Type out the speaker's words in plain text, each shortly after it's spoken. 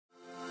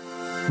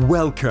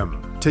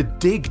Welcome to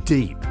Dig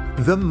Deep,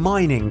 the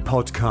mining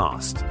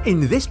podcast.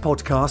 In this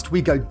podcast,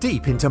 we go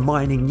deep into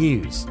mining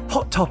news,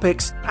 hot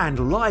topics,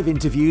 and live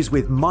interviews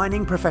with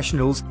mining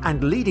professionals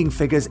and leading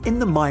figures in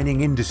the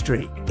mining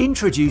industry.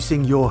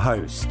 Introducing your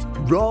host,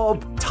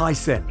 Rob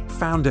Tyson,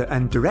 founder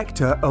and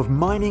director of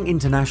Mining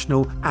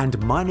International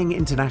and Mining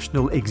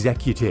International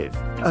Executive,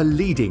 a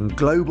leading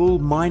global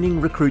mining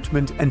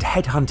recruitment and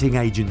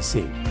headhunting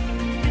agency.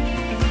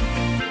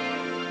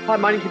 Hi,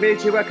 mining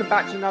community. Welcome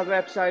back to another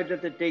episode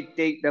of the Dig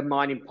Deep, the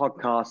mining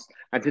podcast.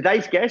 And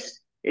today's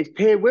guest is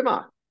Pierre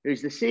Wimmer,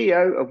 who's the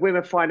CEO of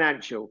Wimmer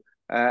Financial,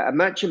 a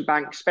merchant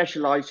bank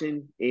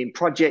specializing in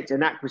project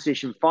and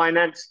acquisition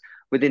finance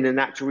within the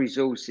natural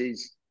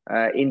resources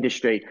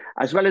industry,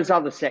 as well as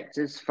other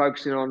sectors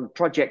focusing on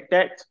project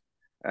debt,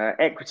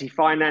 equity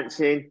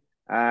financing,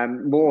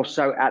 more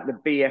so at the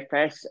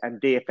BFS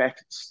and DFS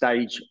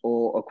stage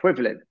or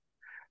equivalent.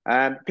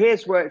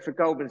 Pierre's worked for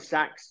Goldman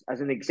Sachs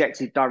as an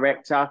executive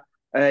director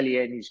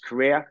earlier in his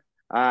career,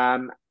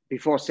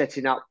 before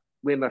setting up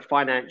Wimmer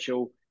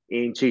Financial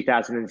in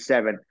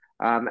 2007.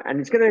 And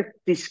he's going to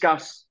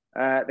discuss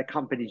the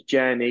company's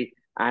journey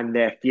and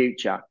their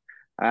future.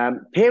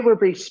 Pierre will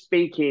be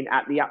speaking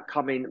at the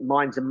upcoming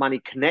Minds and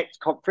Money Connect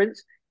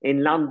conference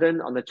in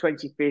London on the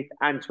 25th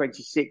and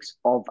 26th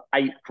of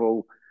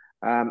April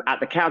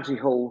at the County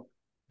Hall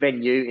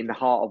venue in the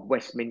heart of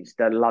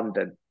Westminster,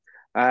 London.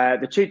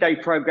 The two-day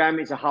program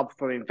is a hub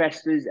for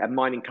investors and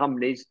mining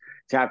companies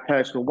to have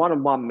personal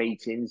one-on-one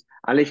meetings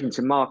and listen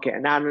to market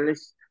and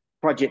analysts,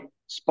 project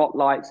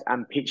spotlights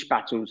and pitch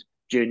battles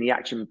during the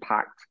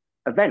action-packed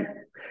event.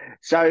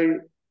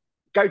 So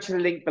go to the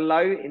link below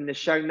in the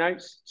show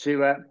notes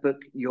to book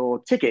your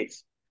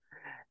tickets.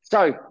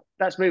 So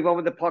let's move on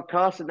with the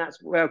podcast, and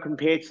that's welcome,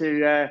 Pierre,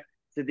 to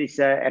this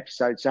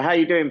episode. So how are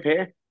you doing,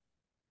 Pierre?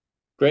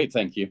 Great,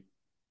 thank you.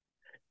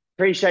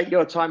 Appreciate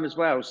your time as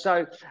well.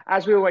 So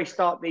as we always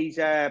start these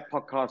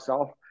podcasts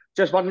off,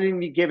 just wondering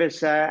if you give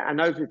us an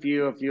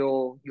overview of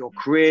your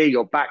career,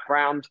 your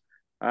background,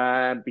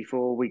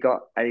 before we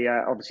got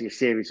obviously a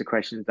series of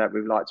questions that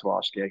we'd like to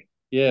ask you.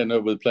 Yeah, no,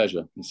 with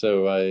pleasure.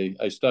 So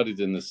I studied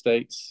in the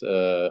States,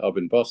 up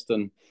in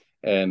Boston,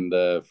 and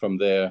from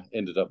there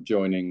ended up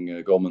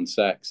joining Goldman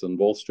Sachs on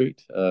Wall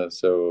Street.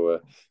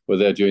 So we're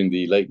there during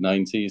the late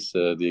 90s,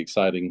 the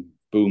exciting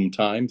boom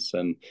times,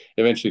 and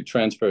eventually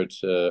transferred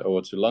over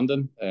to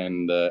London,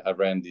 and I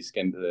ran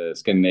the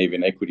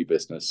Scandinavian equity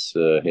business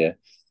here.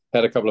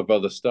 Had a couple of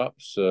other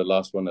stops,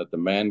 last one at the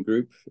Man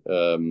Group,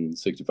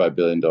 $65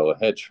 billion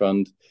hedge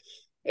fund.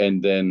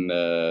 And then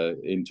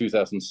in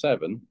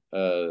 2007,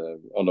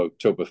 on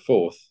October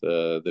 4th,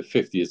 the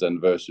 50th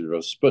anniversary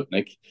of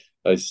Sputnik,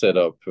 I set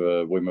up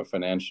Wimmer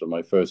Financial,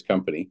 my first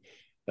company,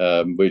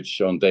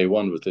 which on day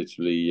one was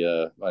literally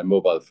my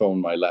mobile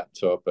phone, my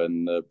laptop,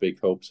 and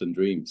big hopes and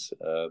dreams.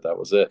 That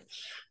was it.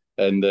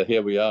 And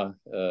here we are,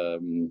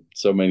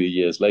 so many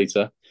years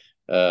later,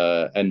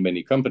 and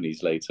many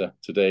companies later.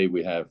 Today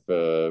we have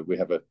a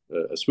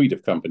suite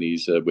of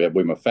companies. We have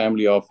Wimmer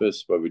Family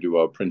Office, where we do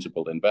our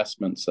principal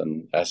investments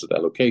and asset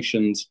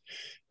allocations.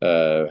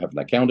 Have an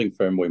accounting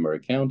firm, Wimmer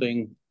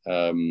Accounting.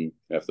 We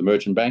have the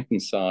merchant banking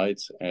side,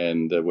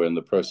 and we're in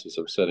the process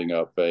of setting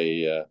up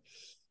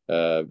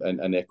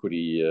an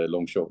equity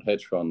long-short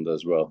hedge fund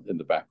as well in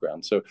the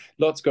background. So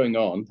lots going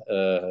on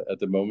at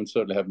the moment.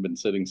 Certainly haven't been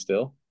sitting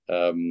still.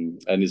 And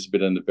it's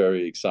been a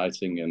very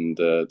exciting and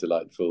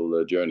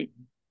delightful journey.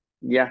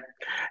 Yeah.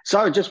 So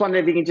I just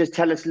wondering if you can just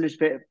tell us a little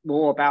bit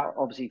more about,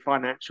 obviously,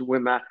 Financial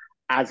Wimmer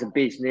as a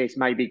business,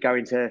 maybe go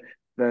into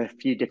the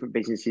few different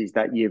businesses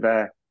that you've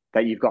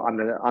got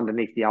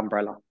underneath the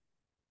umbrella.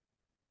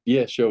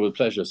 Yeah, sure, with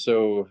pleasure.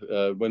 So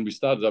when we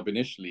started up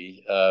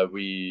initially,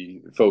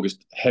 we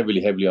focused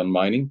heavily on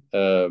mining.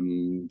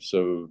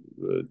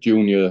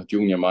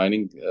 Junior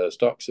mining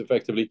stocks,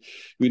 effectively.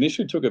 We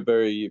initially took a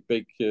very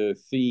big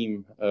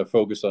theme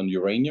focus on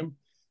uranium.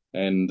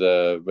 And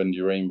when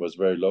uranium was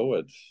very low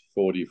at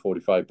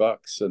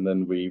 $40-$45, and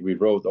then we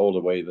rode all the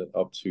way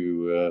up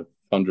to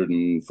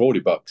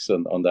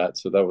 $140 on that.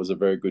 So that was a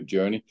very good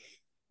journey.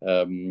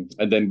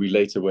 And then we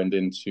later went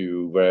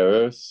into rare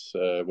earths,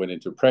 went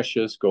into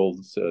precious,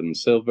 gold and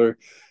silver.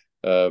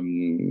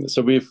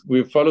 So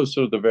we've followed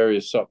sort of the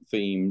various sub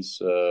themes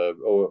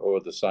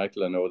over the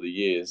cycle and over the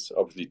years.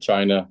 Obviously,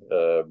 China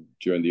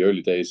during the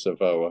early days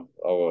of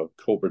our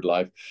corporate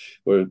life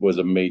was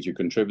a major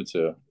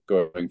contributor,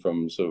 going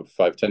from sort of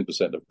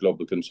 5-10% of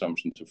global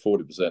consumption to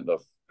 40%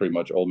 of pretty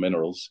much all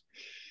minerals.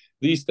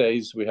 These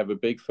days, we have a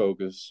big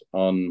focus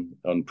on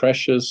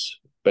precious,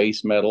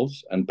 base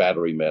metals, and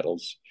battery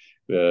metals.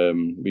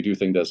 We do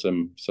think there's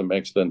some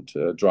excellent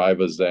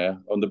drivers there.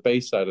 On the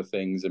base side of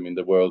things, I mean,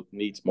 the world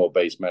needs more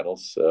base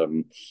metals.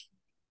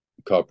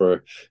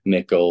 copper,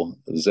 nickel,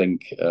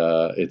 zinc,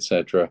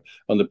 etc.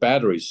 On the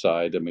battery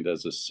side, I mean,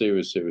 there's a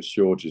serious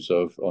shortage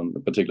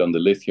particularly on the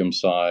lithium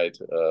side,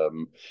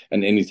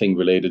 and anything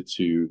related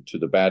to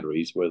the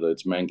batteries, whether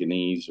it's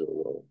manganese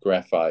or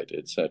graphite,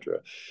 etc.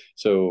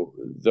 So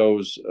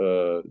those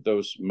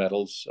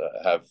metals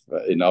have,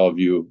 in our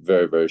view,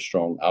 very, very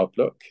strong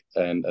outlook,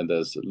 and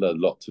there's a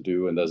lot to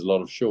do, and there's a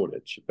lot of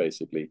shortage,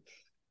 basically.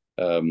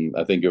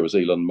 I think it was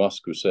Elon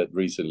Musk who said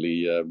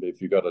recently,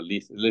 if you got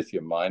a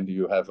lithium mine,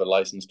 you have a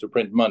license to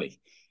print money.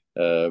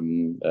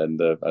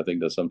 And I think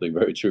there's something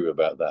very true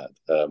about that.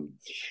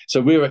 So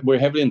we're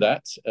heavily in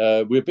that.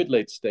 We're a bit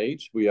late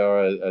stage. We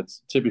are at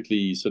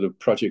typically sort of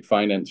project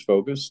finance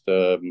focused,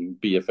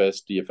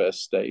 BFS, DFS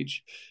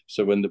stage.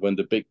 So when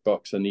the big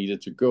bucks are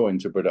needed to go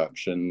into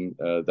production,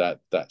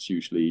 that's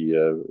usually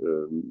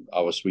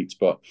our sweet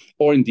spot.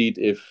 Or indeed,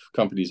 if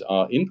companies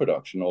are in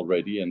production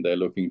already and they're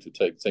looking to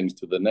take things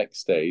to the next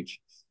stage,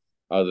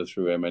 either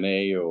through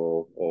M&A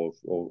or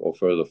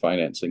further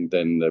financing,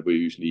 then we're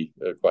usually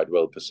quite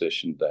well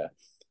positioned there.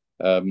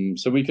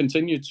 So we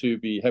continue to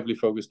be heavily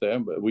focused there,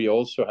 but we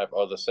also have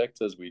other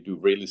sectors. We do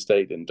real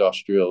estate,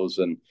 industrials,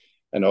 and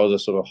other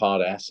sort of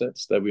hard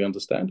assets that we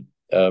understand.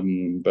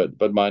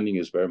 But mining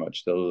is very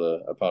much still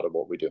a part of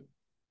what we do.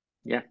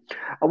 Yeah.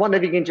 I wonder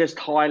if you can just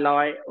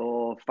highlight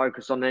or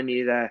focus on any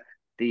of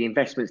the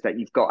investments that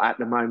you've got at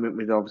the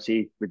moment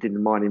obviously within the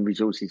mining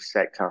resources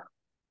sector.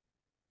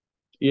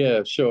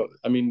 Yeah, sure.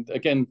 I mean,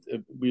 again,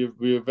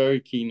 we're very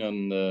keen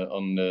on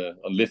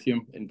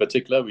lithium in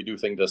particular. We do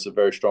think there's a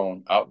very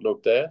strong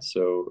outlook there.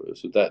 So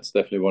that's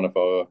definitely one of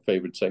our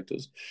favorite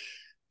sectors.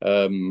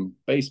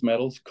 Base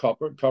metals,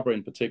 copper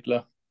in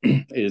particular,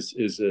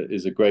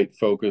 is a great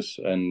focus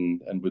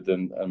and with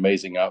an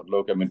amazing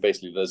outlook. I mean,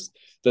 basically,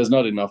 there's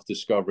not enough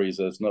discoveries.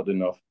 There's not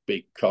enough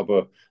big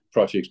copper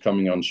projects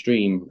coming on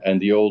stream,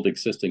 and the old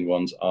existing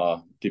ones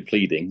are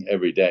depleting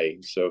every day.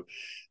 So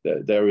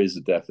there is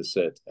a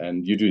deficit,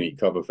 and you do need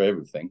copper for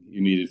everything.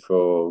 You need it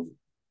for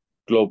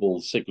global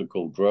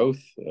cyclical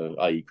growth,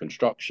 i.e.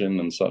 construction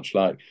and such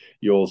like.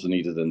 You also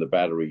need it in the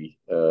battery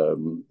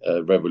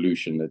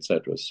revolution,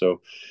 etc.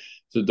 So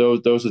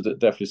those are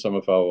definitely some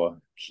of our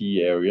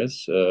key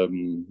areas,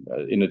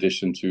 in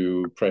addition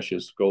to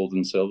precious gold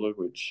and silver,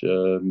 which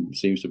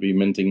seems to be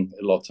minting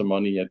lots of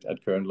money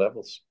at current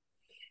levels.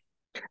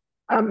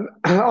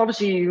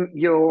 Obviously,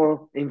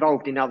 you're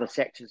involved in other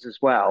sectors as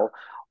well.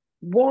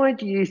 Why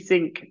do you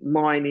think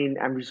mining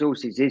and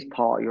resources is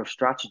part of your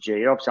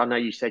strategy? Obviously, I know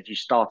you said you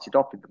started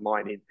off in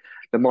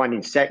the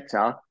mining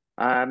sector,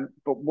 but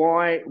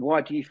why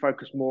do you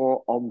focus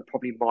more on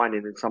probably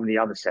mining than some of the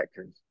other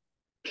sectors?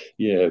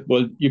 Yeah,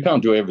 well, you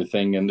can't do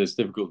everything, and it's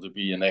difficult to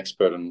be an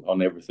expert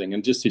on everything.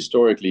 And just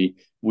historically,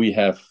 we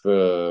have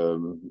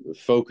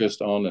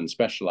focused on and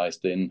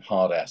specialized in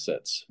hard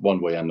assets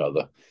one way or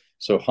another.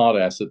 So hard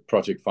asset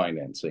project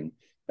financing.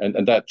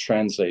 And that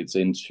translates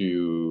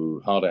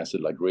into hard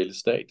asset like real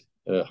estate,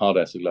 hard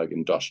asset like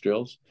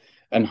industrials,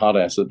 and hard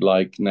asset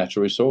like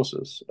natural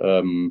resources.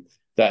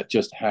 That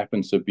just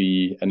happens to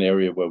be an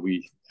area where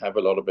we have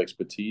a lot of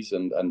expertise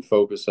and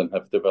focus and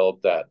have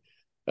developed that.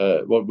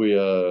 What we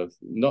are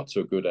not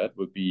so good at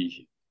would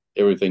be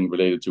everything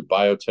related to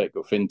biotech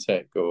or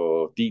fintech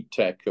or deep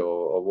tech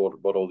or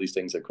what all these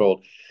things are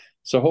called.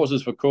 So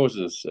horses for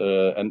courses,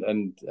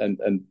 and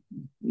in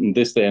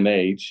this day and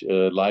age,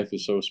 life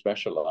is so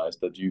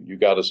specialized that you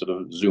got to sort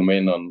of zoom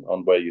in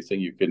on where you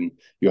think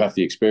you have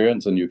the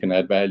experience and you can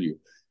add value.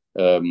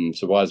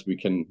 So whilst we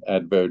can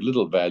add very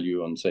little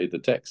value on, say, the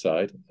tech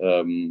side,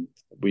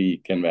 we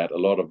can add a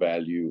lot of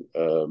value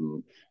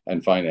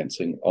and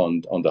financing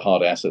on the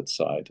hard asset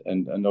side.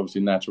 And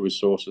obviously natural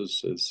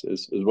resources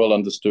is well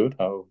understood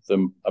how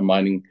a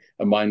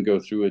mine go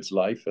through its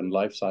life and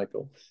life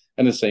cycle.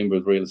 And the same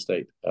with real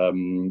estate.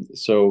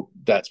 So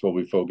that's what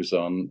we focus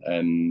on,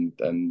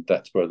 and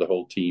that's where the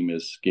whole team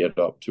is geared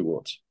up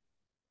towards.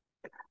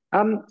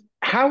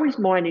 How is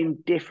mining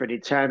different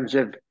in terms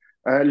of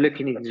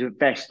looking to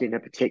invest in a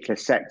particular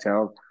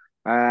sector?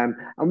 And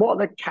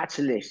what are the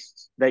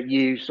catalysts that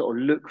you sort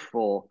of look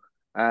for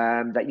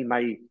that you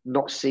may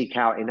not seek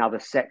out in other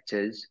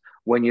sectors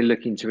when you're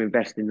looking to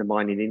invest in the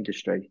mining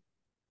industry?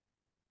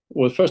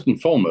 Well, first and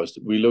foremost,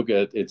 we look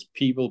at it's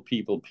people.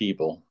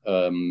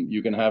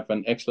 You can have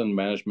an excellent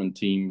management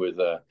team with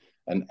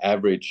an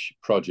average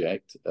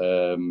project,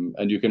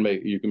 and you can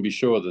be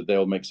sure that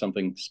they'll make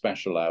something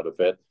special out of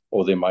it,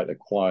 or they might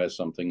acquire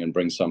something and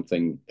bring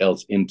something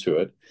else into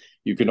it.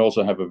 You can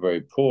also have a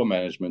very poor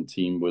management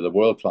team with a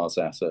world-class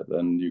asset,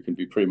 and you can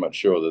be pretty much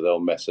sure that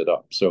they'll mess it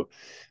up. So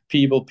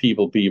people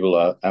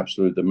are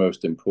absolutely the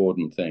most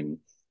important thing.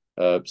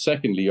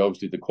 Secondly,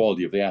 obviously, the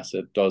quality of the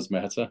asset does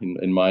matter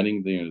in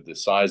mining. The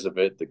size of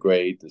it, the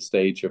grade, the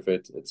stage of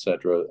it,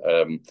 etc.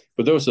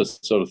 But those are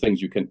sort of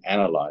things you can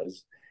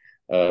analyze.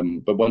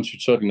 But one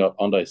should certainly not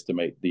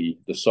underestimate the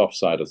soft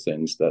side of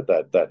things.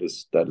 That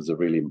is a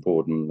really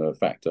important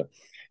factor.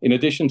 In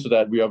addition to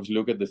that, we obviously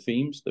look at the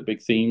themes, the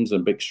big themes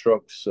and big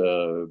strokes,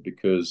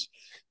 because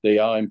they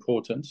are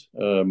important.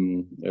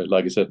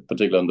 Like I said,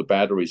 particularly on the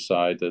battery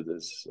side,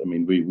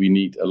 we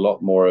need a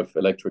lot more of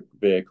electric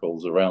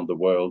vehicles around the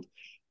world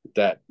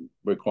that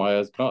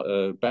requires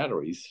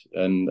batteries,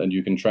 and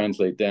you can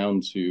translate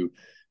down to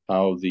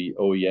how the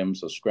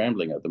OEMs are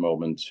scrambling at the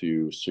moment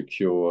to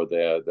secure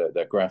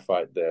their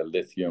graphite, their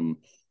lithium,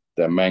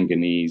 their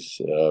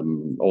manganese,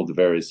 all the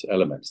various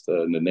elements,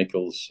 the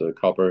nickels,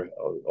 copper,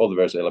 all the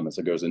various elements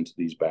that goes into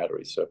these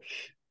batteries. So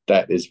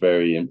that is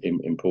very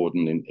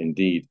important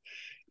indeed.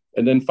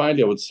 And then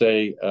finally, I would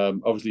say,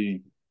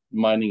 obviously,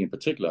 mining in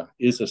particular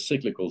is a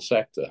cyclical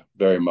sector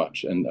very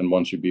much, and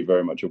one should be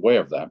very much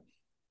aware of that.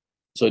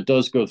 So it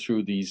does go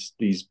through these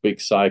big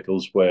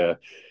cycles where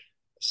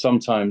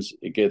sometimes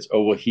it gets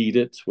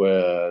overheated,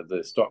 where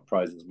the stock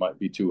prices might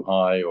be too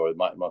high, or it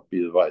might not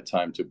be the right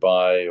time to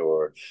buy,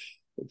 or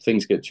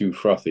things get too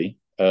frothy.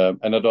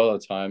 And at other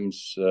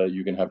times,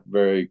 you can have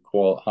very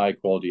high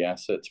quality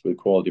assets with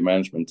quality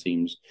management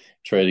teams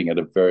trading at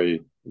a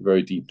very,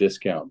 very deep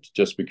discount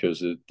just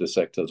because the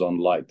sector is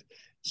unliked.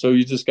 So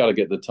you just got to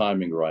get the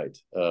timing right,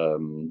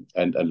 and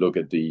look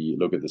at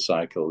the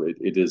cycle.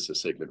 It is a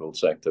cyclical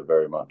sector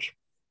very much.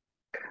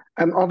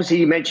 Obviously,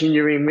 you mentioned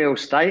you're in real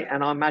estate,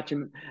 and I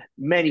imagine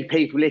many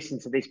people listen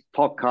to this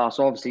podcast,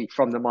 obviously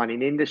from the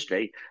mining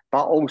industry,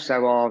 but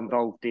also are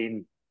involved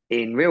in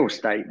real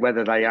estate,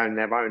 whether they own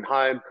their own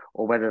home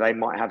or whether they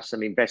might have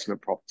some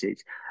investment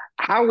properties.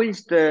 How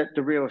is the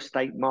real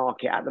estate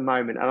market at the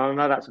moment? And I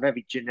know that's a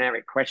very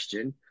generic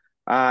question.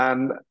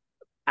 And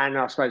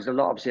I suppose a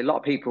lot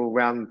of people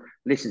around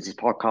listen to this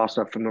podcast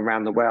are from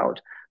around the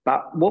world.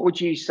 But what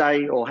would you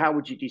say, or how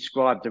would you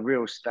describe the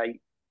real estate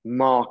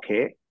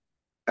market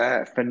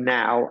for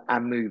now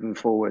and moving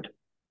forward?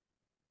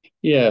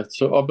 Yeah,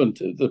 so up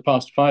until the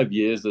past 5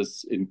 years,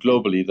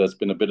 globally, there's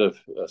been a bit of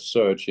a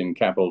surge in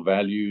capital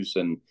values,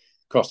 and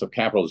cost of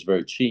capital is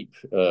very cheap.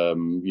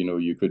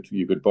 You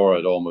could borrow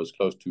at almost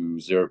close to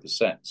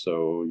 0%.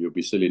 So you'd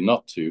be silly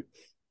not to.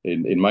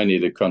 In my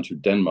native country,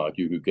 Denmark,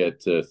 you could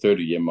get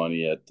 30-year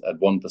money at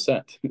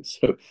 1%.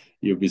 So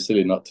you'd be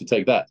silly not to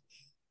take that.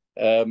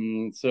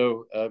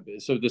 So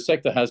the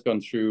sector has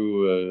gone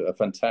through a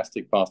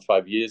fantastic past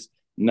 5 years.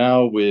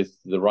 Now, with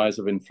the rise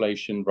of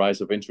inflation,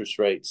 rise of interest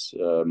rates,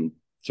 to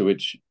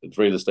which the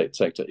real estate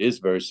sector is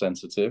very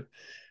sensitive,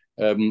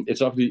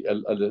 it's obviously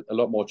a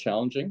lot more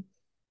challenging,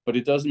 but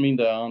it doesn't mean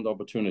there aren't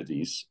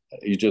opportunities.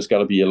 You just got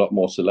to be a lot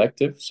more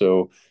selective.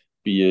 So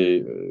be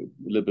a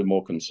little bit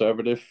more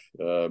conservative.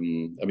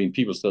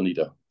 People still need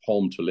a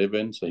home to live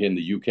in. So here in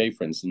the UK,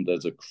 for instance,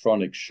 there's a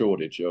chronic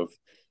shortage of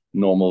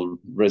normal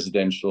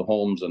residential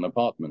homes and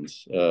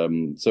apartments.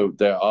 So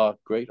there are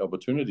great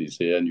opportunities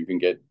here, and you can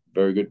get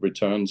very good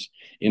returns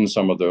in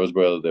some of those,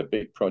 whether they're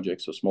big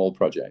projects or small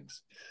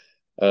projects.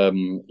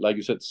 Like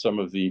you said, some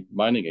of the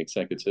mining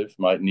executives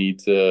might need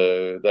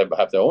to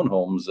have their own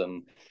homes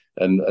and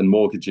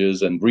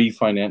mortgages and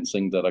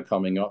refinancing that are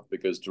coming up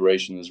because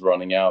duration is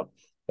running out.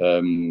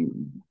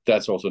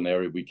 That's also an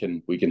area we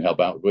can help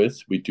out with.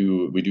 We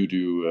do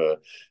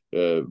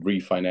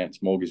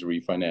refinance, mortgage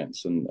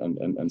refinance,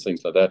 and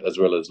things like that, as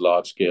well as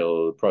large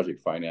scale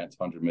project finance,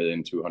 100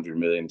 million, 200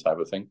 million type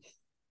of thing.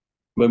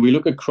 When we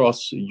look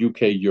across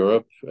UK,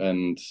 Europe,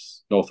 and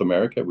North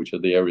America, which are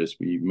the areas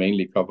we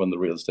mainly cover on the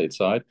real estate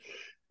side,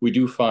 we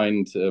do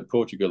find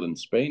Portugal and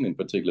Spain in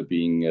particular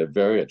being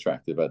very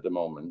attractive at the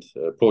moment.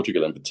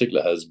 Portugal in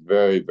particular has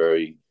very,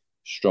 very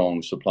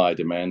strong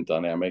supply-demand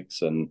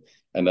dynamics, and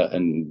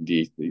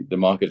the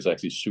market is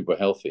actually super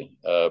healthy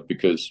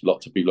because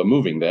lots of people are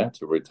moving there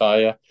to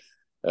retire.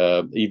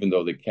 Even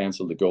though they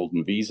canceled the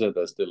golden visa,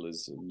 there still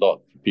is a lot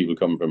of people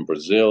coming from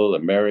Brazil,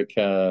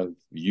 America,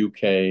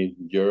 UK,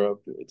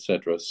 Europe,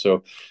 etc.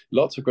 So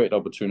lots of great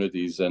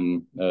opportunities.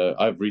 And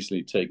I've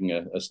recently taken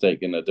a stake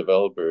in a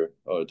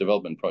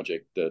development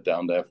project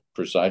down there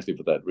precisely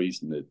for that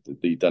reason.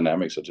 The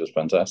dynamics are just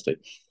fantastic.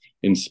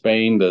 In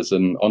Spain, there's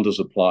an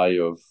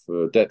undersupply of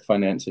debt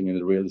financing in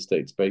the real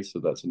estate space, so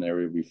that's an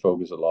area we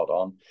focus a lot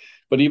on.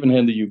 But even here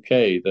in the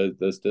UK,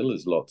 there still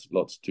is lots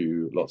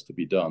to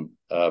be done.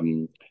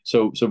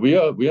 So we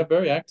are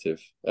very active,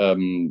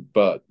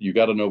 but you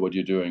got to know what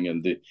you're doing,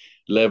 and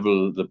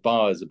the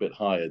bar is a bit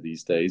higher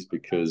these days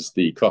because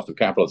the cost of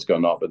capital has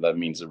gone up, and that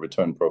means the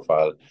return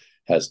profile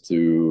has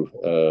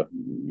to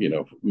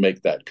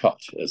make that cut,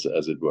 as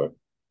it were.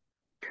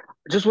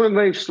 I just want to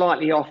move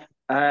slightly off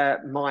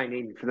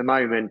mining for the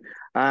moment,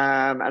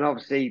 and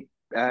obviously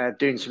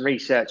doing some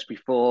research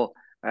before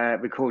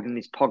recording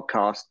this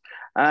podcast.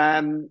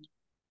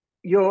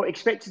 You're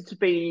expected to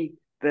be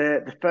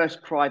the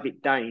first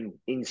private Dane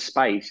in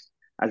space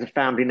as a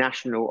founding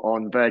national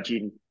on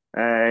Virgin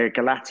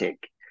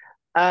Galactic.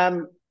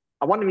 I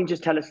wonder if you can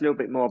just tell us a little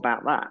bit more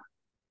about that.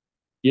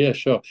 Yeah,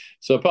 sure.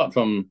 So apart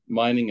from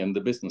mining and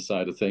the business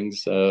side of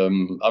things,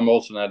 I'm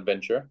also an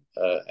adventurer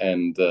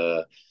and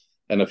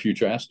a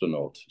future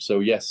astronaut.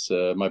 So yes,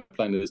 my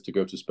plan is to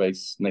go to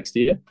space next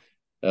year.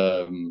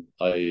 I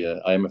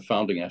am a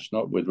founding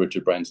astronaut with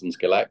Richard Branson's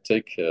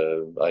Galactic.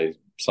 I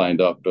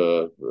signed up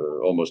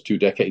almost 2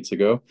 decades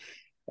ago,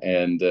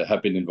 and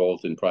have been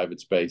involved in private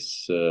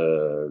space.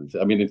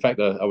 I mean, in fact,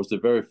 I was the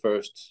very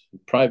first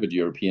private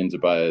European to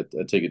buy a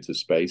ticket to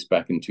space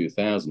back in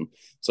 2000.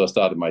 So I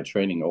started my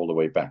training all the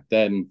way back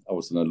then. I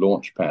was in a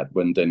launch pad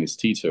when Dennis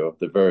Tito,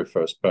 the very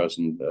first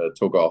person,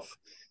 took off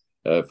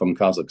from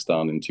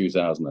Kazakhstan in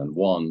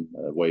 2001,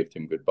 waved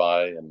him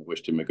goodbye and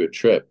wished him a good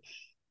trip.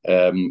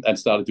 And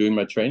started doing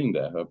my training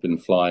there. I've been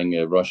flying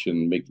a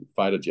Russian MiG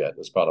fighter jet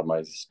as part of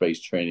my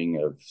space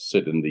training. I've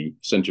sit in the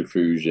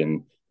centrifuge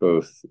in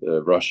both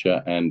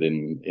Russia and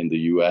in the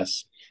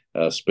US,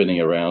 spinning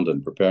around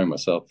and preparing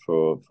myself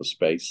for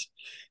space.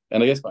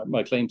 And I guess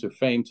my claim to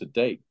fame to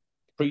date,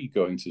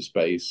 pre-going to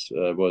space,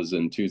 was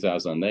in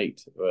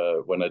 2008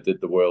 when I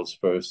did the world's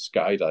first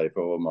skydive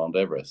over Mount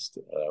Everest.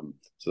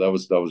 So that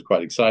was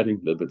quite exciting,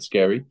 a little bit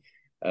scary.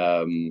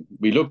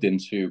 We looked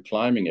into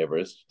climbing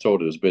Everest,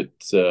 thought it was a bit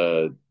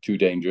too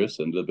dangerous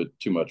and a little bit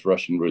too much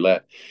Russian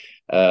roulette.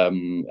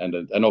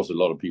 And also a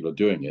lot of people are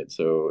doing it,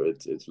 so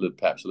it's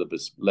perhaps a little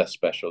bit less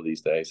special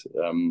these days.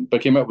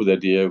 But came up with the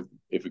idea,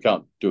 if we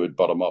can't do it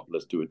bottom up,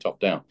 let's do it top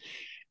down.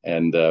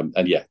 And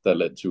yeah, that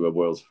led to a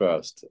world's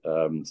first.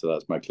 So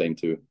that's my claim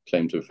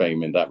to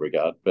fame in that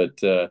regard.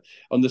 But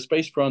on the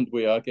space front,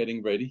 we are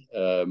getting ready.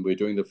 We're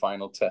doing the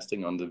final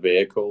testing on the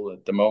vehicle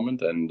at the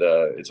moment, and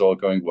it's all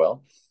going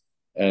well.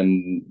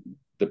 And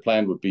the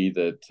plan would be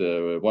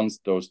that once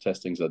those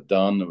testings are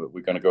done,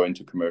 we're going to go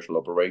into commercial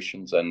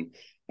operations,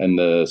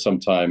 and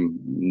sometime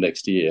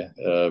next year,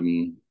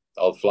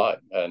 I'll fly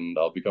and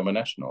I'll become an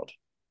astronaut.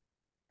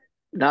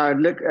 No,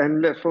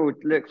 look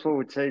forward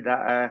to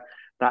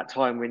that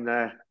time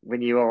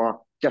when you are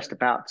just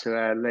about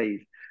to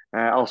leave.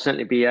 I'll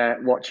certainly be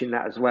watching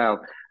that as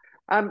well.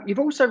 You've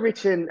also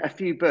written a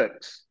few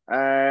books,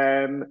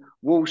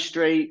 Wall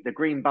Street, The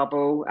Green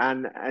Bubble,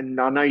 and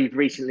I know you've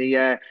recently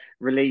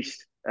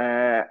released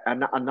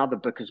another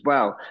book as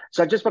well.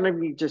 So I just wanted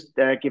to just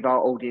give our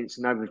audience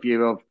an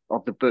overview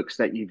of the books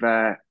that you've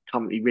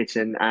currently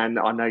written, and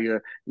I know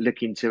you're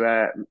looking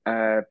to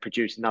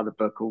produce another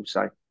book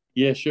also.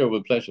 Yeah, sure,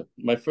 with pleasure.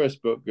 My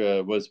first book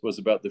was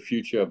about the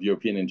future of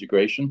European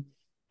integration.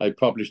 I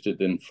published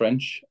it in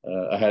French.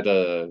 I had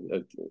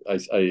a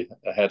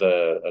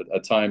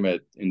time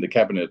in the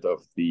cabinet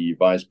of the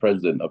vice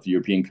president of the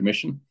European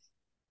Commission,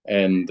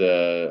 and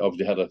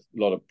obviously had a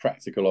lot of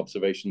practical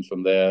observations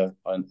from there.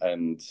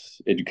 And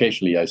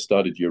educationally, I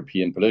studied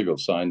European political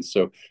science,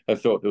 so I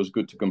thought it was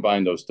good to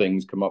combine those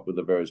things, come up with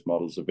the various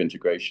models of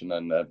integration,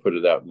 and put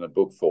it out in a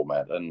book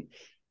format. And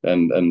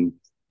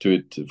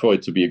for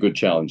it to be a good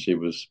challenge, it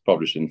was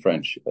published in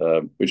French,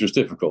 which was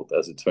difficult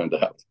as it turned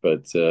out,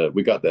 but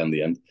we got there in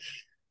the end.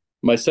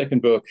 My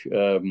second book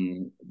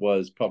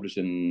was published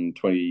in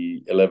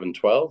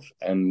 2011-12,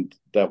 and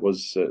it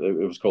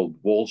was called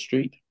Wall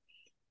Street.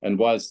 And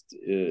whilst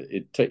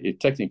it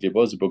technically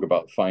was a book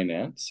about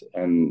finance,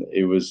 and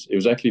it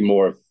was actually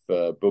more of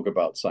a book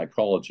about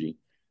psychology,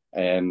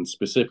 and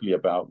specifically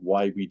about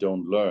why we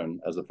don't learn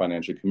as a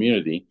financial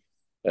community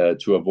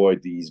to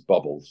avoid these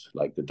bubbles,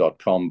 like the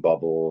dot-com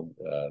bubble,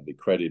 the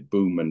credit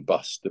boom and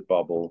bust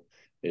bubble,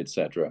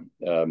 etc.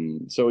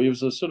 So it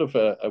was a sort of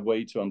a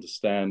way to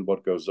understand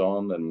what goes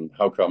on and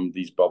how come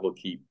these bubbles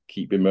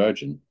keep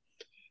emerging.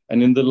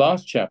 And in the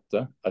last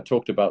chapter, I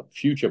talked about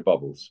future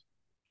bubbles,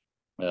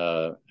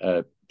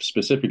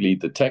 specifically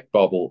the tech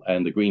bubble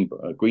and the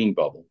green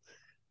bubble.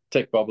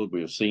 Tech bubble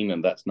we have seen,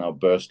 and that's now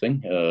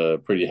bursting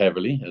pretty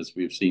heavily, as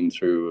we've seen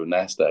through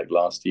NASDAQ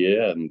last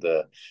year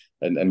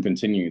and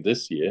continuing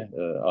this year.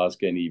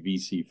 Ask any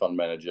VC fund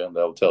manager, and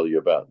they'll tell you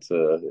about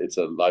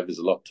life is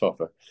a lot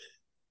tougher.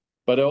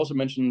 But I also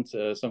mentioned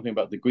something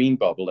about the green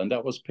bubble, and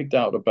that was picked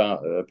up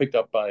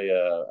by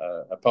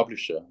a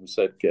publisher who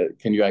said,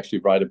 "Can you actually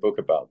write a book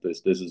about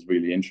this? This is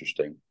really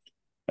interesting."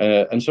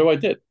 And so I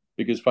did,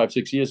 because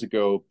 5-6 years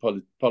ago,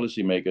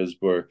 policymakers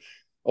were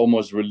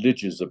almost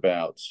religious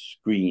about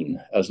green.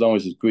 As long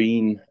as it's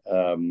green,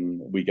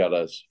 we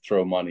gotta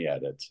throw money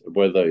at it,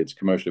 whether it's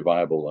commercially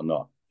viable or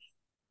not.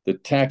 The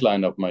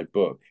tagline of my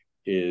book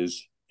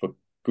is, for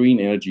green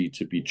energy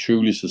to be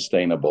truly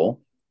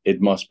sustainable,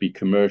 it must be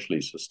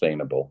commercially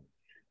sustainable.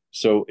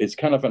 So it's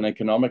kind of an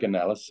economic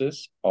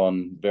analysis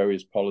on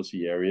various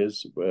policy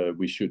areas where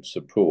we should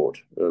support,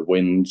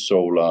 wind,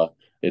 solar,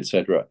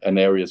 etc., and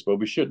areas where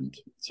we shouldn't.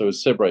 So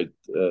separate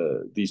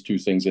these two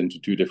things into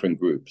two different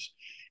groups,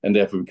 and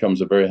therefore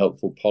becomes a very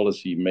helpful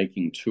policy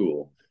making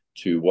tool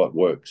to what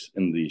works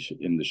in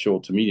the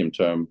short to medium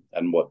term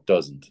and what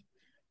doesn't.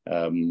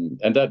 And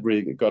that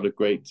really got a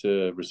great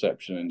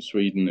reception in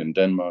Sweden, in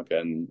Denmark,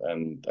 and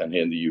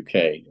here in the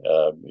UK.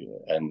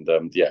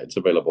 Yeah, it's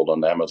available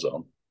on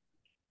Amazon.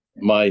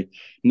 My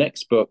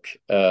next book,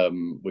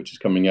 which is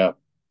coming out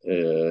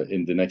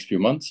in the next few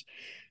months,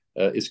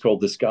 is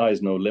called The Sky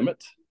is No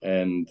Limit,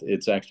 and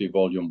it's actually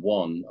volume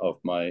 1 of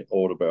my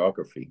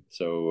autobiography.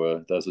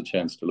 So there's a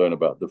chance to learn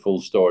about the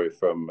full story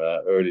from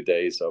early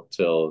days up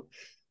till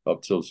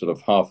sort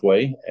of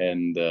halfway,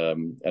 and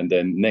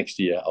then next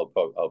year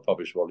I'll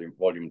publish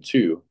volume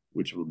 2,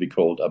 which will be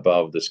called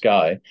Above the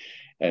Sky,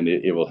 and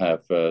it will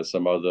have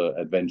some other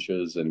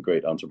adventures and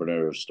great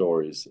entrepreneurial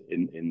stories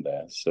in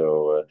there.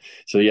 So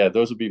yeah,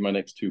 those will be my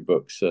next two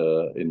books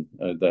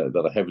that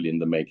are heavily in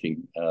the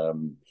making.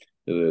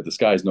 The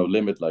Sky's No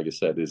Limit, like I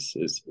said,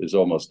 is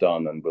almost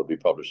done, and we'll be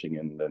publishing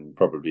in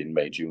probably in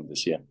May, June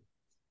this year.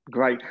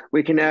 Great.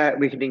 We can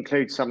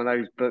include some of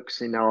those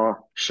books in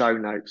our show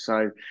notes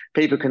so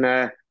people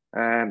can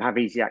have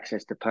easy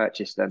access to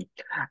purchase them.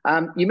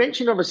 You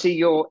mentioned obviously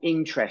your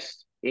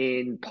interest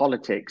in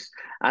politics,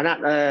 and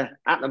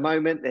at the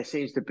moment there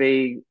seems to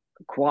be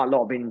quite a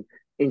lot of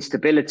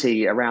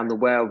instability around the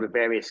world with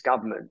various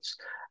governments.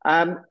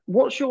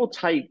 What's your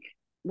take?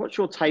 What's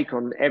your take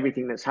on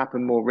everything that's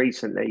happened more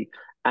recently?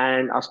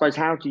 And I suppose,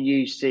 how do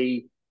you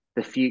see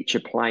the future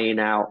playing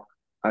out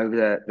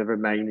over the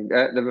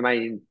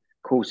remaining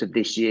course of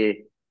this year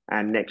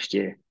and next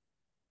year?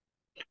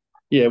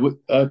 Yeah,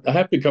 I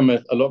have become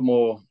a lot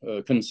more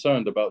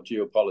concerned about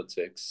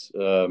geopolitics.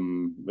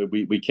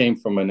 We came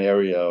from an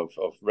area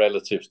of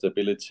relative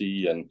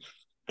stability and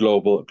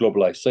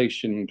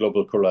globalization,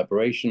 global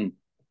collaboration,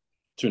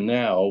 to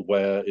now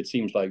where it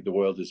seems like the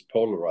world is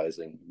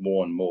polarizing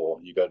more and more.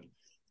 You got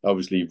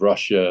obviously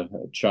Russia,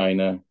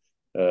 China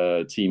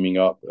teaming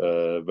up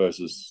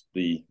versus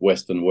the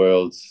Western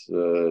world,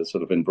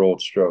 sort of in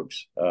broad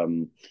strokes.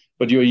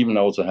 But you even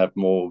also have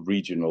more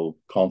regional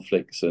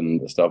conflicts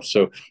and stuff.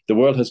 So the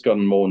world has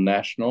gotten more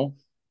national,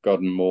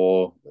 gotten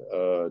more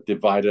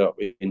divided up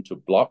into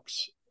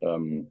blocks,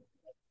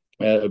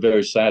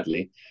 very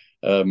sadly.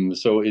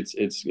 So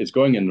it's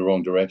going in the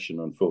wrong direction,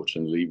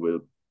 unfortunately.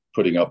 We're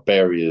putting up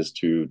barriers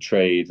to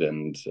trade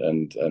and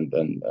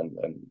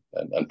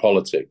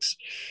politics.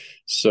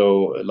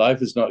 So life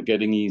is not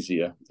getting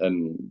easier,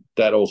 and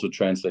that also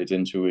translates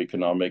into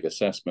economic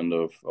assessment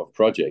of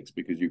projects,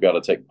 because you've got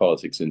to take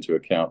politics into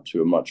account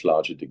to a much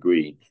larger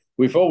degree.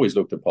 We've always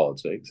looked at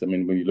politics. I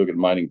mean, when you look at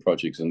mining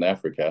projects in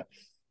Africa,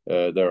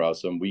 there are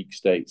some weak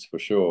states for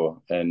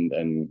sure,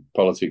 and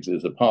politics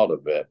is a part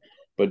of it.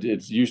 But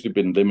it's usually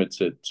been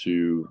limited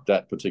to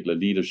that particular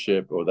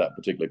leadership or that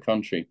particular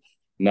country.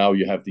 Now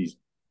you have these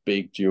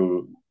big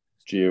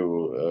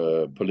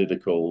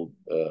geopolitical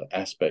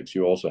aspects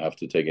you also have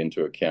to take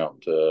into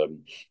account,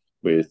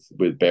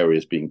 with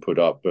barriers being put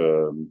up.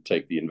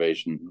 Take the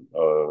invasion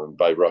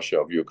by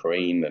Russia of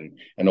Ukraine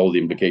and all the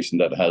implication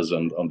that has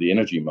on the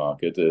energy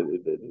market.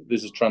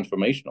 This is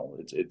transformational.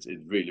 It's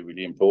really,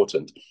 really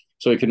important.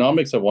 So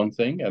economics are one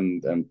thing,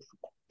 and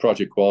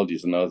project quality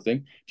is another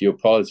thing.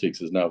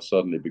 Geopolitics has now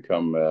suddenly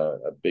become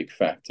a big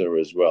factor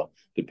as well,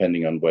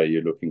 depending on where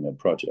you're looking at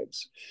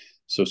projects.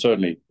 So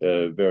certainly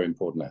a very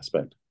important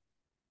aspect.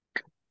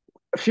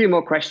 A few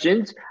more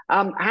questions.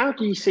 How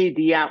do you see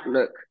the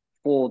outlook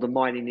for the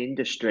mining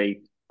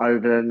industry over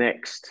the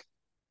next,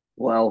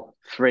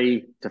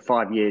 3 to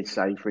 5 years,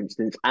 say, for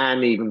instance,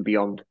 and even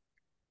beyond?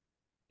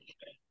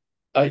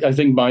 I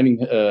think mining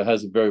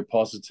has a very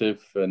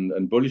positive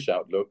and bullish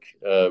outlook.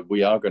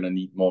 We are going to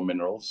need more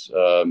minerals.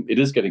 It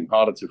is getting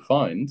harder to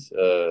find,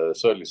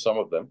 certainly some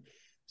of them.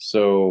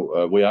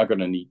 So we are going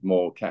to need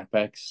more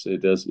capex.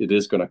 It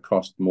is going to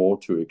cost more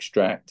to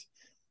extract.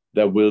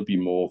 There will be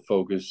more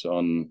focus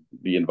on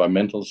the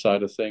environmental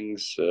side of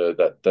things.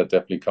 That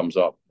definitely comes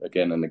up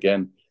again and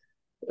again.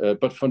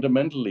 But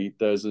fundamentally,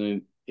 there's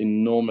an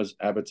enormous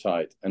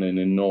appetite and an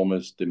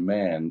enormous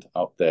demand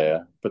out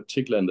there,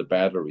 particularly in the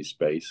battery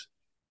space.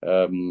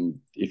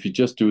 If you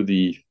just do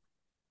the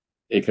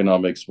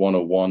economics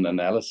 101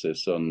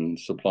 analysis on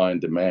supply and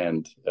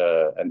demand,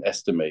 and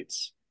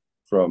estimates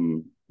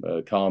from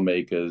car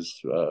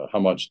makers, how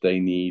much they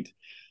need,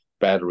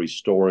 battery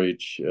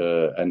storage,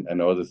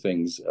 and other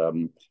things,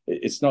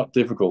 it's not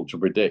difficult to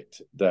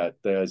predict that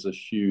there's a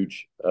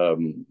huge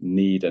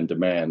need and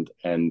demand,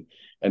 and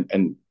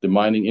the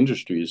mining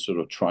industry is sort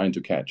of trying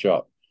to catch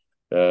up.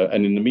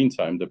 And in the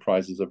meantime, the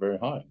prices are very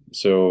high.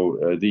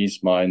 So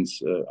these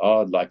mines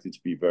are likely to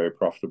be very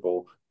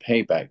profitable.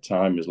 Payback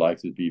time is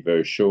likely to be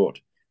very short.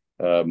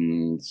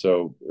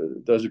 So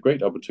there's a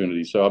great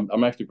opportunity. So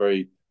I'm actually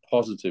very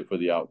positive for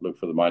the outlook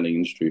for the mining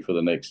industry for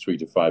the next 3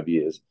 to 5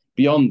 years.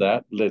 Beyond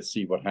that, let's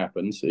see what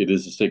happens. It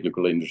is a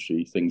cyclical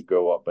industry. Things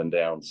go up and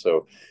down.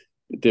 So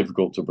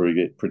difficult to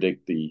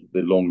predict the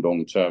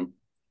long term.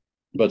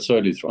 But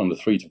certainly on the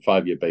 3 to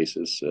 5 year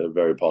basis,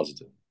 very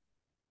positive.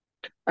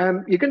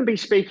 You're going to be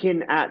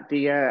speaking at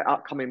the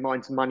upcoming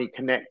Mines and Money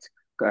Connect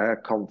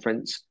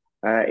conference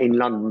in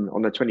London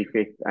on the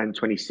 25th and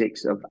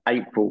 26th of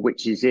April,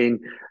 which is in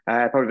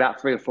probably about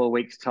 3 or 4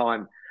 weeks'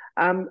 time.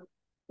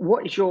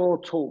 What is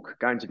your talk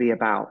going to be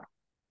about?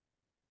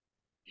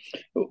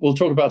 We'll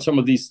talk about some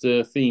of these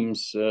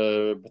themes,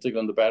 particularly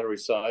on the battery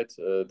side,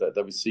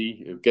 that we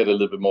see. Get a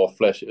little bit more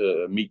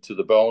meat to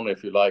the bone,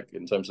 if you like,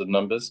 in terms of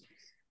numbers.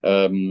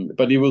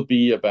 But it will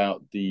be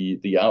about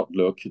the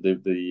outlook,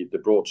 the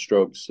broad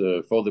strokes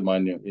for the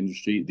mining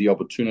industry, the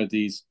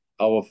opportunities,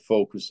 our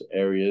focus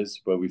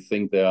areas where we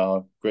think there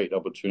are great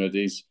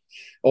opportunities.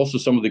 Also,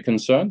 some of the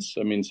concerns.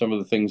 I mean, some of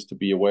the things to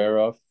be aware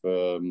of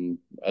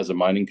as a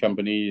mining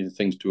company,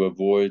 things to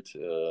avoid.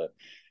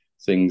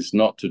 things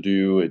not to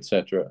do,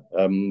 etc.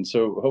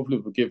 So hopefully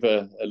we'll give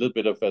a little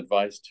bit of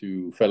advice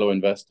to fellow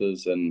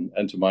investors and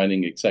to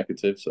mining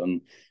executives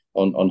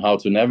on how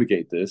to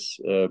navigate this.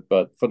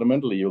 But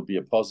fundamentally, it'll be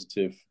a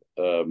positive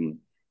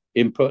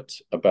input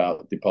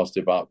about the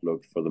positive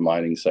outlook for the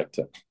mining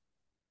sector.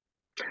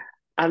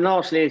 And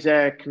lastly, as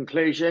a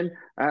conclusion,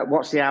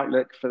 what's the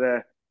outlook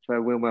for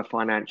Wimmer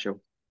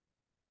Financial?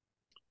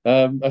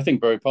 I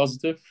think very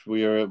positive.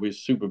 We're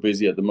super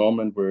busy at the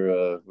moment.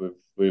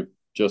 We've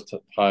just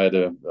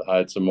hired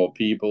some more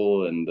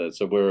people, and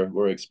so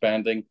we're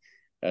expanding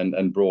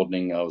and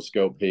broadening our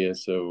scope here.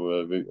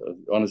 So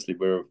honestly,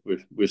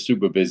 we're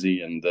super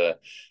busy, and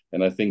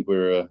I think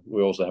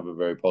we also have a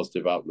very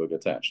positive outlook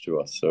attached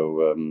to us.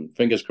 So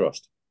fingers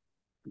crossed.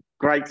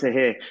 Great to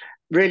hear.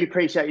 Really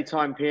appreciate your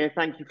time, Pierre.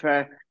 Thank you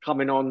for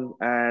coming on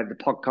the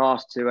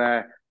podcast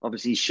to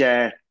obviously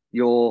share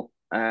your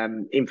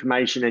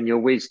information and your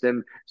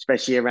wisdom,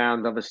 especially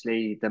around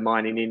obviously the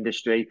mining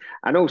industry,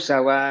 and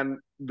also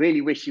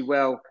really wish you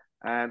well.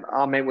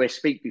 I meant we'll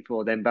speak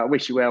before then, but I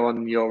wish you well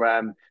on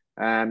your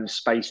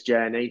space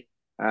journey.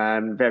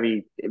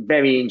 Very,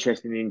 very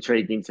interesting and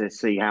intriguing to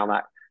see how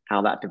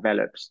that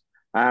develops.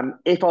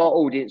 If our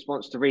audience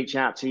wants to reach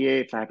out to you,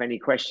 if they have any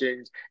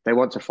questions, they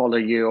want to follow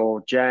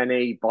your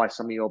journey, buy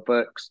some of your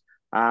books,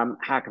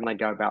 how can they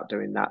go about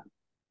doing that?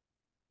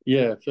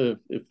 Yeah,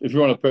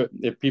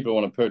 if people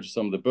want to purchase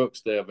some of the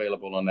books, they're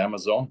available on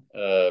Amazon.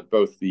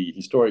 Both the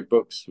historic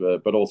books,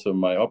 but also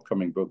my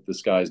upcoming book, The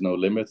Sky Is No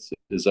Limit,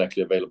 is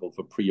actually available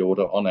for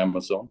pre-order on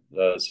Amazon.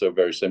 So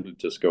very simply,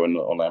 just go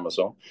on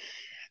Amazon.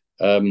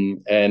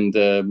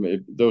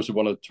 If those who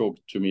want to talk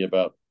to me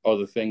about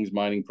other things,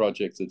 mining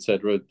projects,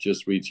 etc.,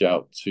 just reach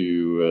out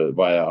to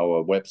via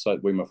our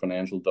website,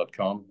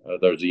 wimmerfinancial.com.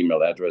 There's an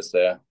email address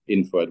there,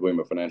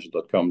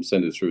 info@wimmerfinancial.com.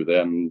 Send it through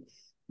there, and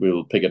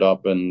we'll pick it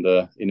up and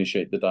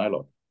initiate the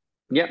dialogue.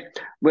 Yep.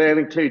 We'll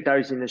include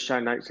those in the show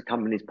notes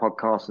accompanying this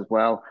podcast as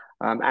well,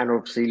 and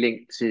obviously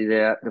link to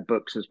the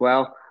books as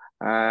well.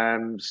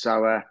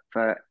 So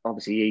for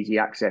obviously easy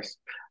access.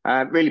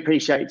 Really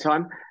appreciate your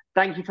time.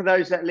 Thank you for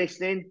those that are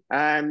listening.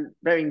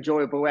 Very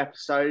enjoyable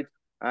episode.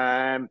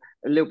 A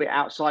little bit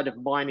outside of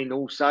mining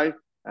also,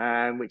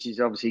 which is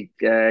obviously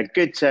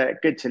good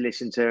to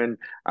listen to, and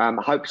I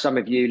hope some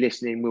of you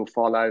listening will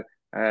follow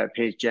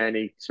Pierre's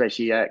journey,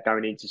 especially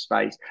going into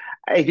space.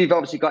 If you've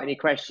obviously got any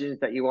questions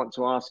that you want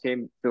to ask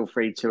him, feel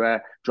free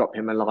to drop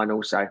him a line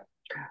also.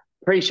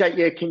 Appreciate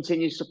your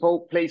continued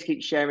support. Please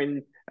keep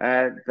sharing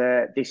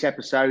this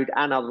episode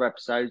and other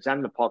episodes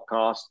and the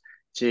podcast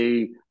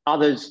to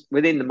others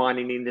within the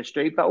mining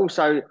industry, but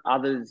also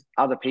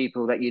other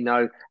people that you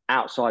know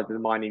outside of the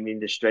mining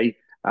industry,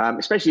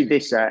 especially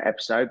this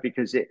episode,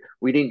 because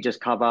we didn't just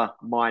cover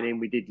mining,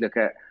 we did look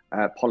at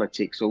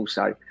politics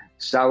also.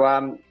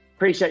 So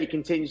appreciate your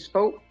continued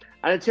support,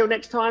 and until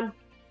next time,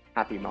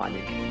 happy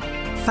mining.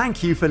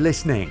 Thank you for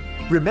listening.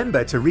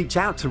 Remember to reach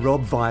out to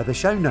Rob via the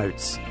show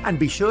notes, and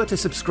be sure to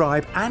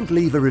subscribe and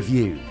leave a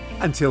review.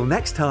 Until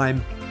next time,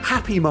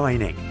 happy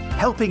mining,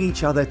 helping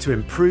each other to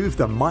improve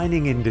the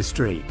mining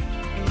industry.